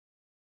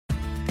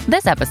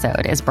This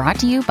episode is brought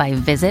to you by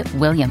Visit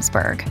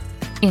Williamsburg.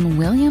 In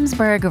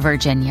Williamsburg,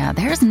 Virginia,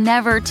 there's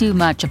never too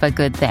much of a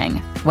good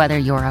thing. Whether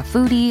you're a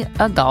foodie,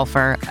 a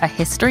golfer, a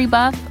history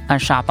buff, a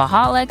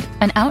shopaholic,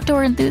 an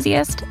outdoor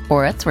enthusiast,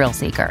 or a thrill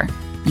seeker,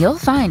 you'll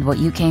find what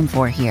you came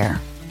for here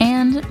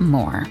and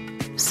more.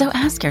 So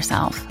ask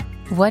yourself,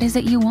 what is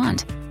it you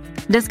want?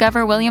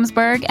 Discover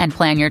Williamsburg and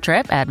plan your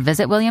trip at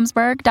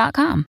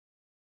visitwilliamsburg.com.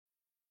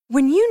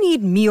 When you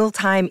need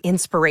mealtime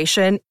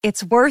inspiration,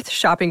 it's worth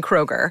shopping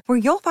Kroger, where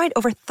you'll find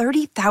over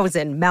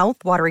 30,000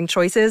 mouth-watering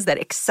choices that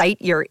excite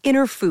your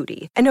inner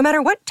foodie. And no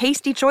matter what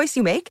tasty choice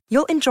you make,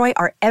 you'll enjoy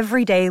our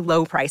everyday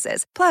low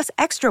prices, plus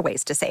extra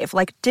ways to save,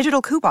 like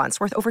digital coupons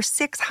worth over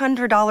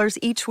 $600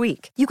 each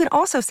week. You can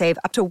also save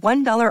up to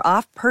 $1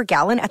 off per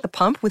gallon at the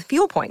pump with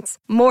fuel points.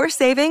 More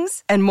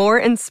savings and more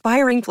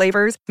inspiring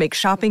flavors make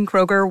shopping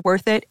Kroger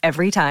worth it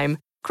every time.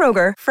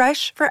 Kroger,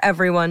 fresh for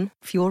everyone.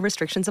 Fuel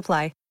restrictions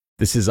apply.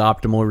 This is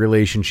Optimal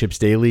Relationships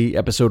Daily,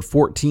 episode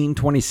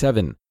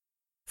 1427,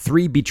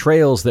 3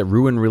 Betrayals That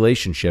Ruin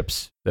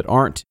Relationships That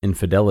Aren't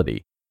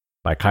Infidelity,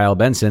 by Kyle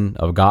Benson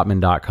of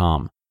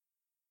Gottman.com.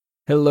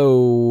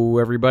 Hello,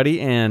 everybody,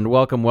 and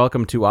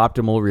welcome to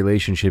Optimal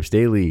Relationships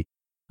Daily.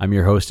 I'm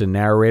your host and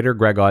narrator,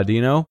 Greg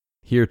Audino,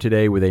 here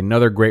today with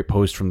another great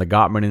post from the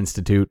Gottman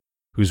Institute,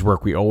 whose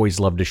work we always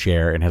love to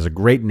share and has a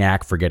great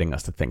knack for getting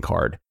us to think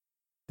hard.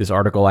 This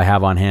article I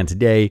have on hand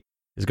today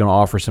is going to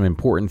offer some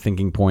important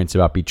thinking points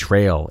about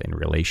betrayal in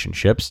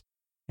relationships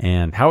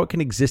and how it can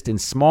exist in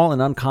small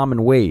and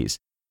uncommon ways,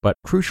 but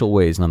crucial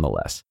ways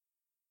nonetheless.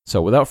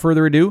 So without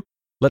further ado,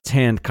 let's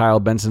hand Kyle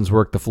Benson's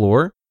work the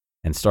floor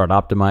and start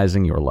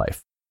optimizing your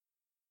life.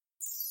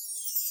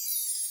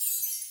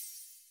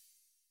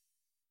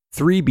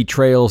 3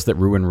 Betrayals That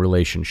Ruin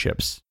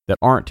Relationships That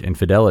Aren't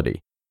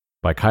Infidelity,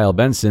 by Kyle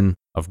Benson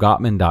of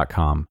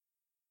Gottman.com.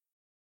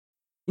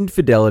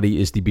 Infidelity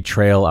is the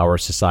betrayal our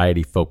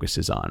society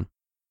focuses on.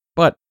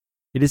 But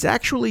it is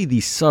actually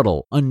the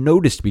subtle,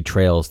 unnoticed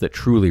betrayals that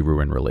truly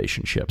ruin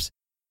relationships.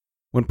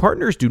 When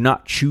partners do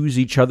not choose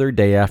each other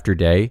day after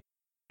day,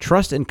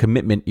 trust and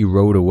commitment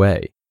erode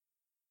away.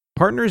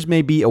 Partners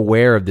may be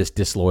aware of this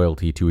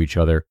disloyalty to each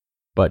other,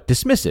 but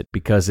dismiss it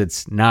because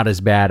it's not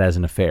as bad as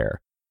an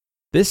affair.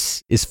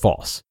 This is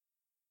false.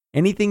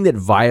 Anything that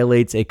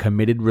violates a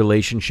committed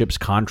relationship's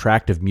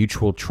contract of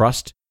mutual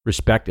trust,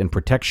 respect, and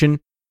protection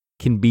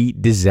can be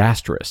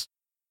disastrous.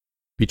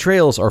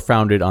 Betrayals are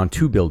founded on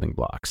 2 building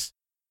blocks: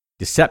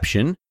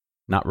 deception,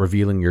 not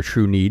revealing your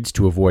true needs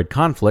to avoid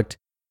conflict,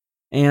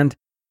 and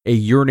a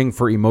yearning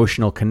for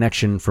emotional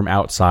connection from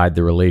outside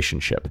the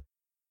relationship.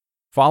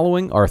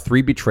 Following are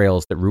 3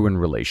 betrayals that ruin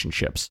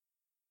relationships.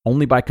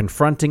 Only by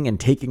confronting and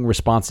taking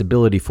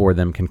responsibility for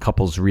them can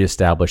couples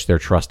reestablish their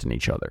trust in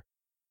each other.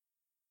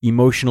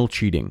 Emotional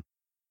cheating.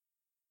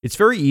 It's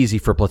very easy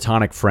for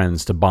platonic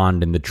friends to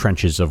bond in the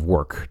trenches of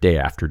work day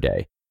after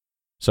day.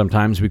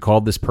 Sometimes we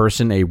call this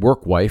person a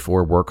work wife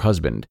or work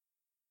husband.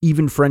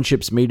 Even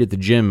friendships made at the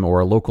gym or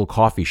a local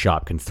coffee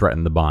shop can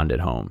threaten the bond at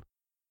home.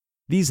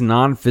 These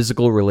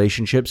non-physical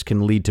relationships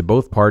can lead to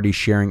both parties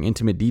sharing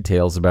intimate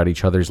details about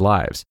each other's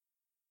lives.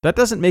 That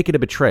doesn't make it a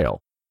betrayal.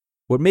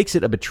 What makes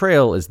it a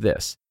betrayal is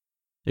this: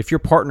 if your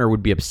partner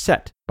would be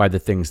upset by the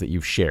things that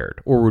you've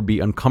shared or would be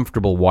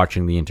uncomfortable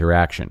watching the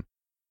interaction.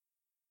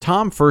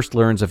 Tom first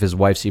learns of his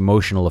wife's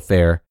emotional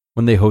affair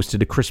when they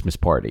hosted a Christmas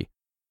party.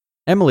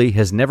 Emily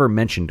has never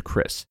mentioned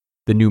Chris,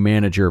 the new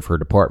manager of her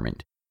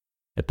department.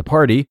 At the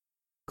party,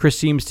 Chris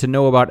seems to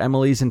know about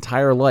Emily's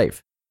entire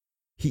life.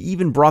 He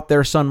even brought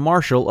their son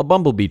Marshall a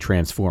Bumblebee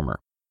transformer,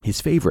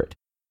 his favorite.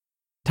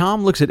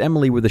 Tom looks at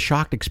Emily with a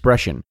shocked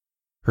expression.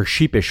 Her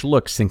sheepish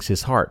look sinks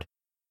his heart.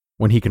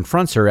 When he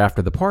confronts her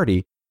after the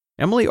party,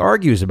 Emily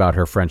argues about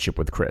her friendship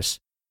with Chris.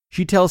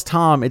 She tells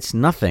Tom it's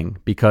nothing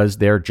because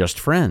they're just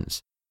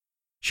friends.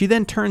 She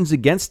then turns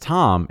against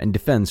Tom and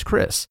defends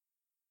Chris.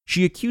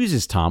 She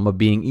accuses Tom of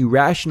being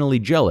irrationally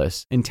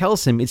jealous and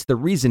tells him it's the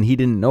reason he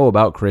didn't know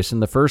about Chris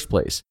in the first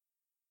place.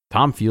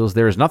 Tom feels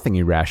there is nothing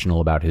irrational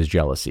about his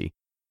jealousy.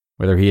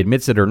 Whether he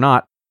admits it or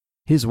not,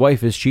 his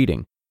wife is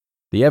cheating.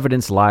 The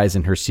evidence lies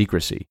in her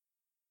secrecy.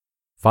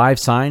 5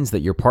 signs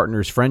that your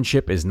partner's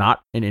friendship is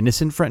not an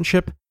innocent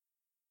friendship.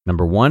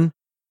 Number 1,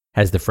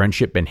 has the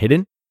friendship been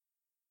hidden?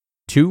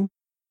 2,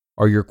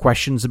 are your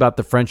questions about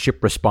the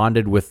friendship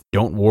responded with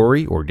 "don't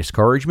worry" or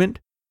discouragement?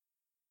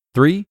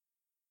 3,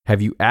 have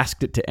you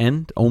asked it to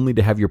end only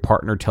to have your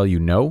partner tell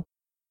you no?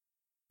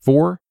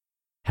 4,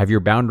 have your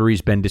boundaries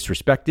been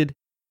disrespected?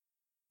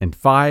 And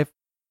 5,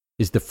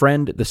 is the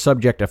friend the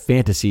subject of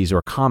fantasies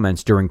or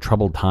comments during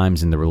troubled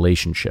times in the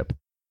relationship?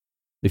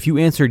 If you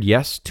answered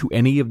yes to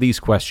any of these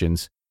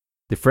questions,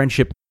 the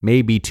friendship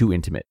may be too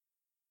intimate.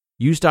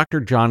 Use Dr.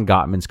 John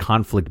Gottman's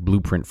conflict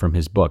blueprint from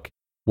his book,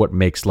 What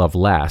Makes Love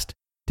Last,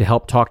 to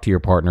help talk to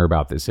your partner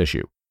about this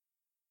issue.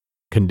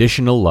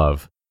 Conditional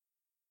love.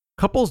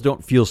 Couples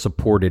don't feel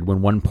supported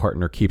when one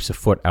partner keeps a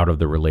foot out of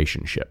the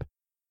relationship.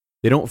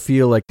 They don't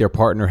feel like their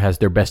partner has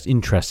their best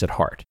interests at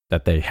heart,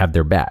 that they have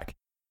their back.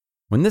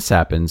 When this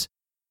happens,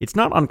 it's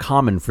not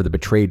uncommon for the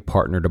betrayed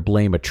partner to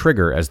blame a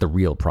trigger as the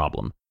real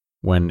problem.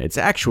 when it's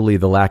actually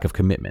the lack of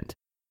commitment.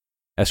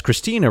 As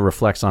Christina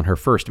reflects on her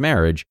first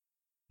marriage,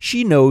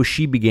 she knows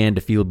she began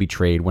to feel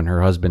betrayed when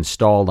her husband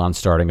stalled on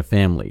starting a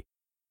family.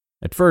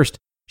 At first,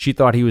 she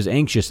thought he was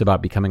anxious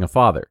about becoming a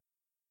father,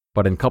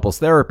 but in couples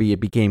therapy, it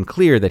became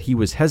clear that he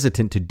was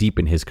hesitant to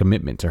deepen his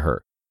commitment to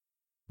her.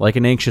 Like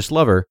an anxious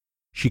lover,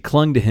 she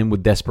clung to him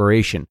with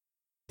desperation,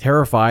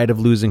 terrified of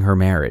losing her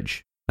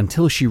marriage,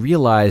 until she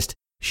realized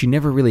she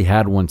never really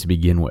had one to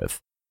begin with.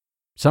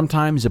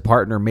 Sometimes a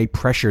partner may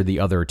pressure the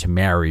other to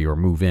marry or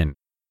move in,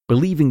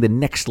 believing the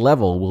next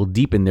level will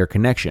deepen their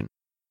connection.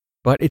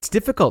 But it's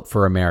difficult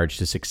for a marriage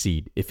to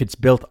succeed if it's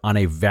built on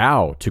a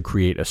vow to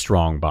create a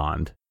strong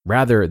bond,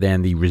 rather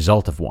than the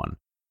result of one.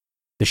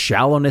 The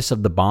shallowness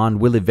of the bond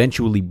will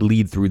eventually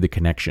bleed through the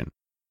connection.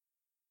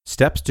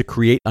 Steps to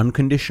create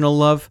unconditional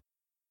love?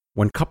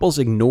 When couples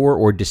ignore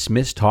or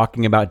dismiss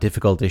talking about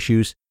difficult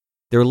issues,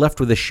 they're left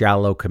with a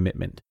shallow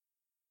commitment.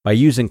 By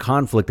using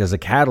conflict as a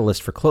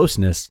catalyst for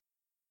closeness,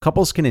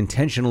 couples can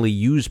intentionally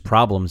use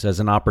problems as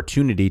an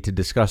opportunity to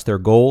discuss their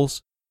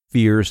goals,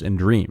 fears, and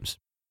dreams.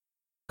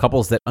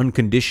 Couples that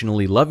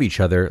unconditionally love each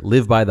other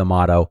live by the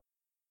motto,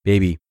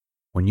 "Baby,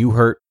 when you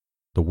hurt,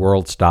 the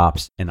world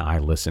stops and I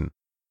listen."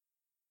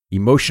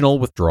 Emotional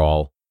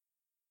withdrawal.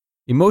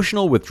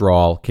 Emotional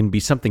withdrawal can be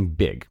something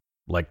big,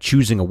 like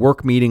choosing a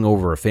work meeting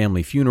over a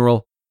family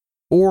funeral,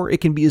 or it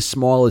can be as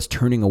small as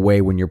turning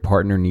away when your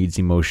partner needs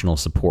emotional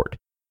support.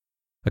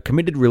 A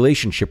committed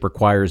relationship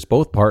requires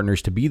both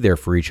partners to be there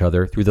for each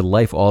other through the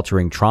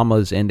life-altering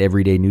traumas and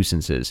everyday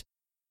nuisances.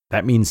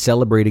 That means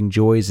celebrating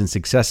joys and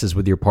successes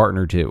with your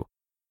partner too.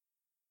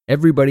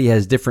 Everybody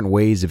has different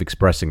ways of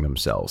expressing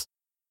themselves.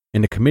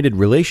 In a committed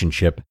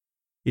relationship,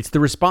 it's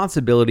the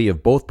responsibility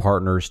of both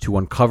partners to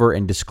uncover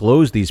and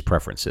disclose these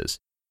preferences,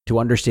 to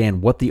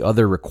understand what the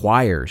other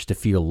requires to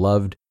feel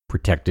loved,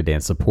 protected,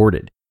 and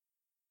supported.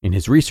 In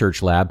his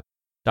research lab,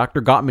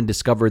 Dr. Gottman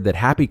discovered that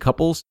happy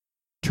couples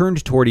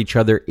turned toward each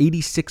other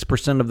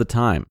 86% of the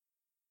time,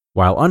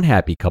 while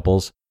unhappy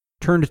couples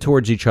turned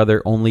towards each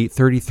other only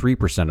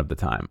 33% of the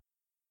time.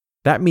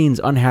 That means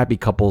unhappy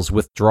couples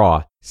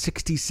withdraw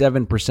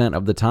 67%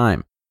 of the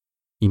time.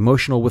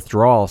 Emotional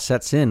withdrawal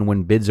sets in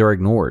when bids are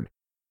ignored.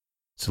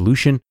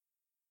 Solution: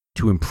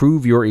 to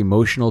improve your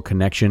emotional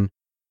connection,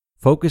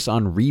 focus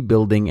on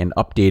rebuilding and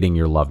updating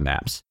your love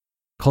maps,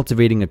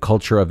 cultivating a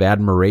culture of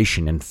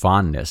admiration and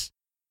fondness,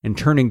 and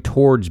turning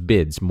towards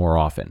bids more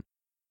often.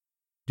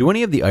 Do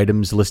any of the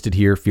items listed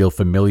here feel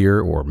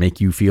familiar or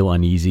make you feel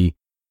uneasy?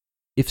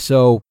 If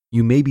so,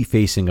 you may be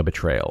facing a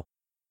betrayal.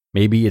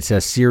 Maybe it's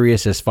as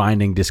serious as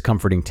finding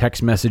discomforting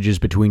text messages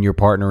between your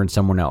partner and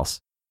someone else.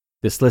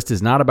 This list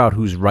is not about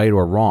who's right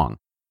or wrong.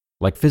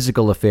 Like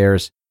physical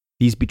affairs,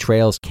 these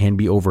betrayals can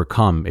be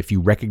overcome if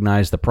you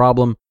recognize the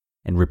problem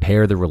and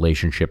repair the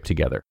relationship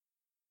together.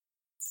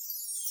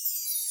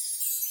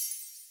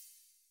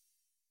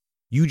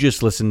 You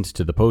just listened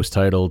to the post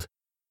titled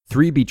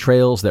 3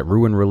 Betrayals That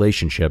Ruin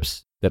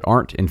Relationships That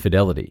Aren't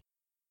Infidelity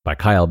by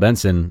Kyle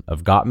Benson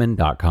of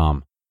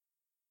Gottman.com.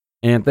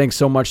 And thanks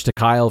so much to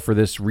Kyle for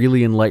this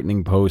really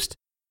enlightening post,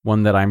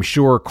 one that I'm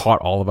sure caught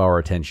all of our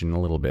attention a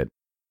little bit.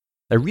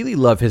 I really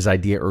love his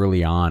idea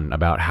early on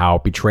about how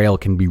betrayal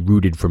can be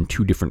rooted from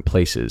 2 different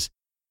places,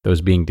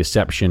 those being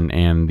deception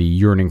and the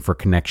yearning for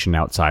connection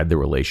outside the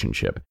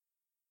relationship.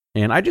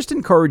 And I just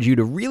encourage you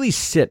to really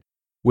sit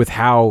with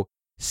how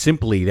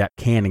simply that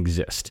can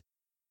exist.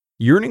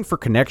 Yearning for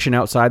connection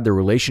outside the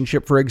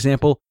relationship, for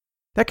example,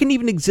 that can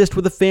even exist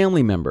with a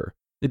family member.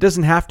 It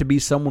doesn't have to be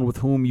someone with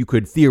whom you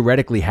could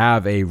theoretically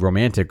have a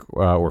romantic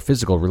or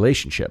physical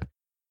relationship.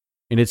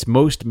 In its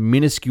most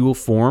minuscule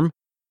form,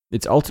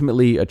 it's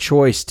ultimately a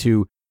choice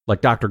to,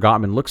 like Dr.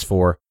 Gottman looks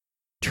for,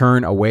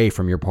 turn away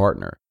from your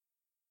partner.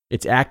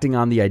 It's acting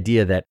on the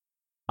idea that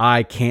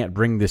I can't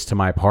bring this to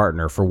my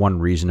partner for one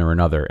reason or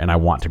another, and I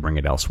want to bring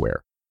it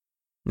elsewhere.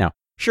 Now,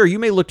 sure, you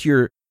may look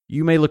to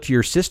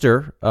your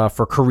sister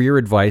for career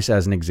advice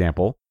as an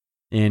example,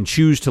 and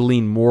choose to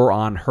lean more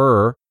on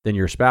her than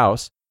your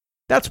spouse.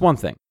 That's one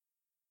thing.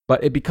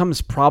 But it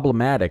becomes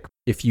problematic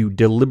if you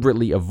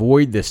deliberately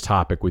avoid this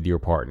topic with your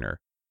partner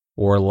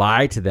or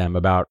lie to them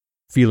about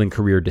feeling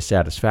career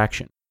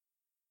dissatisfaction.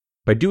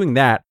 By doing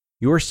that,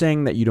 you're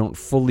saying that you don't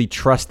fully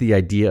trust the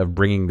idea of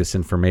bringing this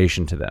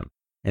information to them,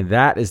 and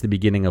that is the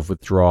beginning of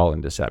withdrawal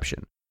and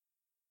deception.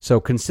 So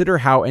consider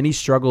how any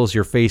struggles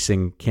you're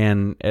facing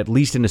can, at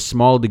least in a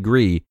small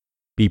degree,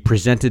 be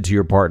presented to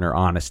your partner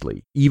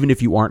honestly, even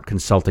if you aren't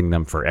consulting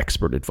them for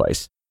expert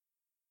advice.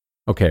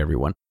 Okay,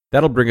 everyone,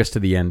 that'll bring us to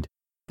the end.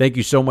 Thank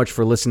you so much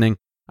for listening.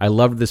 I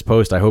loved this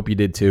post. I hope you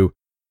did too.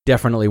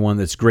 Definitely one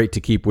that's great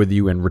to keep with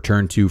you and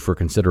return to for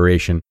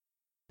consideration.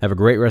 Have a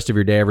great rest of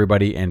your day,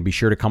 everybody, and be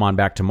sure to come on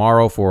back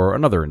tomorrow for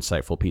another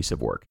insightful piece of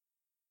work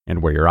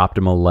and where your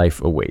optimal life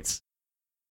awaits.